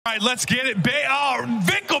All right, let's get it. Oh,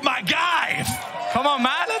 Vikul, my guy. Come on,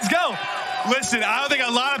 man. Let's go. Listen, I don't think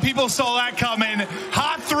a lot of people saw that coming.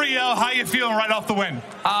 Hot 3-0. How you feeling right off the win?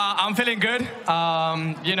 I'm feeling good.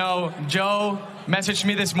 You know, Joe messaged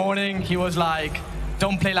me this morning. He was like,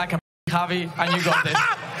 don't play like a Javi, and you got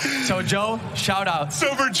this. So, Joe, shout out.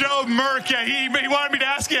 So, for Joe Merck, he wanted me to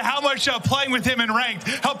ask you how much playing with him in ranked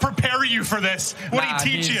helped prepare you for this. What did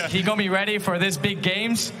he teach you? He got me ready for these big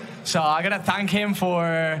games. So I gotta thank him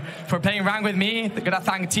for playing rank with me. I gotta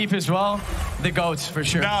thank Teep as well. The GOATs, for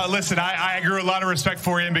sure. No, listen, I grew a lot of respect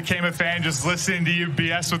for you and became a fan just listening to you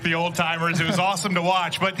BS with the old timers. It was awesome to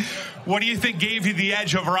watch. But what do you think gave you the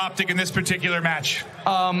edge over Optic in this particular match?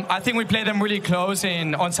 I think we played them really close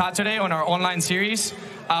on Saturday on our online series.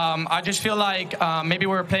 I just feel like maybe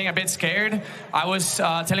we were playing a bit scared. I was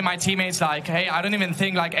telling my teammates, like, hey, I don't even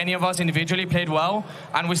think like any of us individually played well,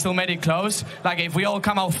 and we still made it close. Like, if we all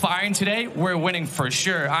come out firing today, we're winning for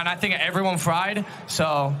sure. And I think everyone fried,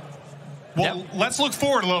 so... Well, yep. Let's look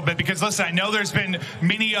forward a little bit because, listen, I know there's been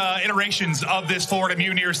many iterations of this Florida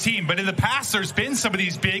Mutineers team, but in the past, there's been some of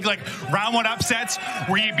these big, like, round one upsets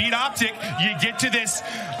where you beat Optic, you get to this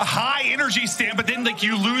high energy stand, but then, like,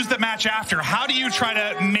 you lose the match after. How do you try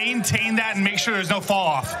to maintain that and make sure there's no fall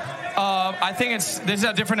off? I think this is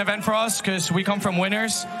a different event for us because we come from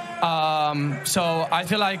winners. So I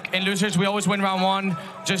feel like in losers, we always win round one,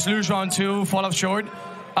 just lose round two, fall off short.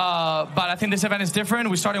 But I think this event is different.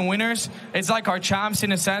 We start in winners. It's like our champs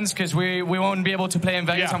in a sense because we won't be able to play in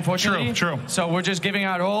Vegas, unfortunately. True. So we're just giving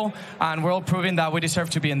our all, and we're all proving that we deserve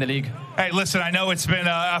to be in the league. Hey, listen, I know it's been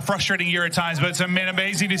a frustrating year at times, but it's been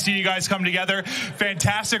amazing to see you guys come together.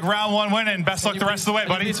 Fantastic round one win, and best luck the rest of the way,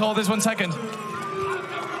 buddy. Please hold this 1 second.